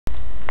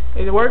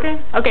Is it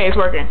working? Okay, it's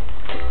working.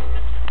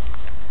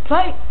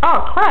 Play.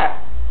 Oh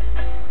crap.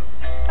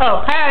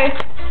 Oh, hey.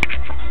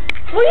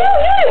 Well,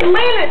 you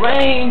man.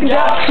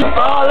 Raindrops are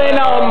falling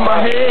on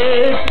my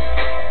head.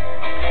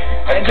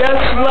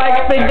 Just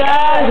like the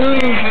guy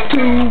who's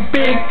too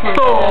big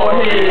for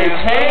his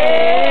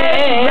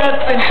head.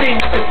 Nothing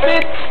seems to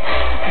fit.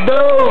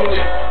 Those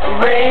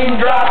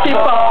raindrops keep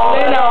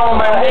falling on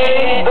my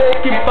head. They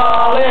keep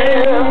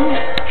falling.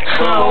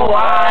 So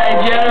I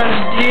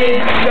just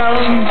did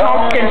some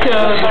talking to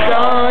the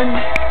sun.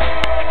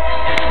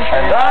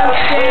 And I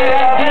said I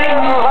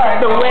didn't like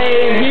the way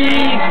he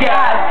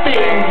got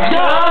things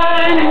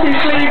done. He's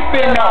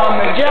sleeping on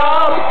the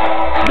job.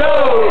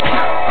 Those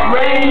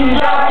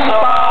raindrops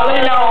are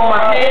falling on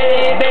my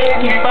head. They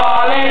keep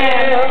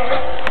falling.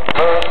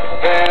 But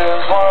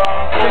there's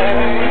one thing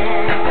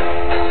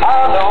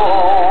I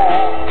know.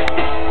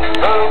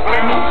 The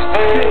blues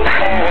they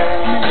can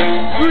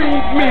bring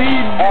me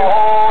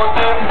more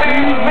than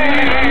bring me.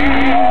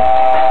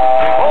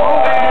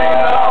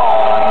 Holding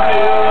on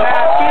to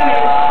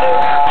happiness.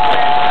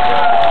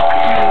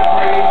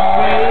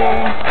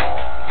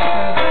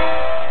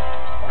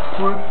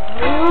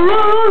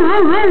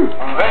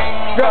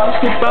 Raindrops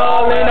keep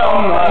falling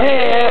on my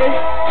head.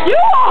 You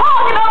are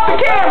hogging up the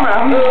camera.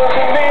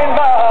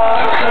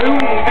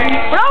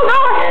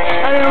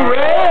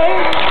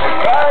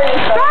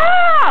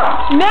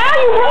 Stop! Now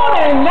you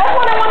running. That's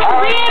what I want to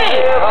see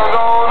it. I'm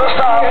gonna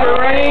stop the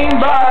rain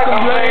by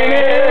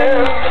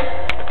complaining.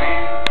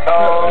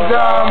 'Cause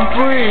I'm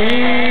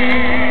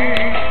free.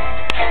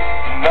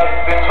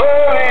 Nothing's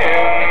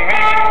worrying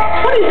me.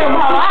 What are you doing,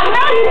 Mama? I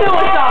know you're doing